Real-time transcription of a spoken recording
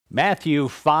Matthew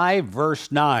 5,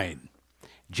 verse 9.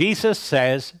 Jesus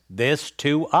says this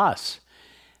to us: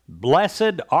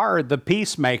 "Blessed are the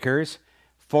peacemakers,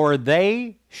 for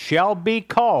they shall be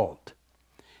called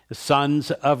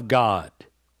sons of God."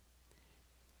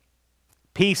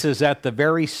 Peace is at the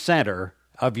very center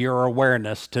of your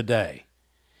awareness today.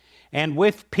 And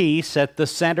with peace at the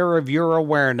center of your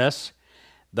awareness,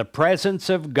 the presence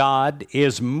of God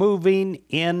is moving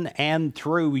in and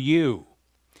through you,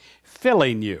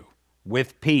 filling you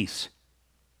with peace.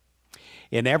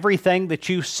 In everything that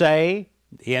you say,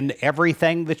 in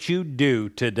everything that you do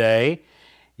today,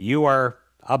 you are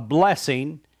a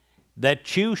blessing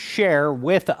that you share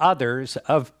with others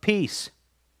of peace.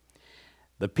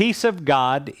 The peace of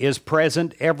God is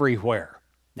present everywhere,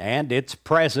 and it's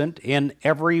present in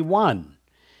everyone.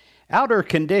 Outer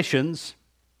conditions,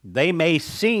 they may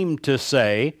seem to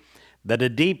say that a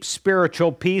deep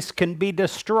spiritual peace can be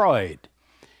destroyed,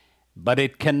 but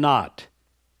it cannot.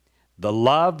 The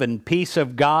love and peace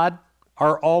of God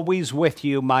are always with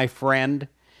you, my friend,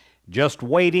 just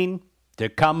waiting to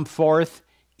come forth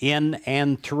in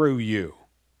and through you.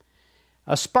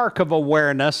 A spark of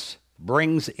awareness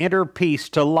brings inner peace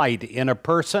to light in a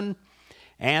person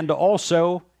and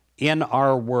also in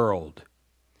our world.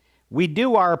 We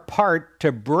do our part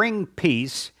to bring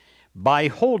peace by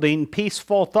holding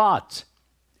peaceful thoughts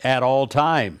at all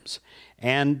times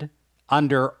and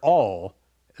under all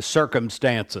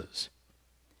circumstances.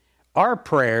 Our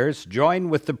prayers join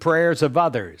with the prayers of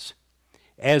others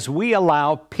as we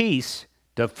allow peace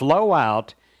to flow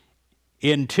out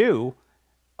into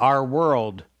our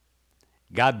world.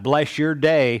 God bless your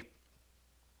day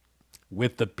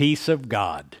with the peace of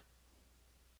God.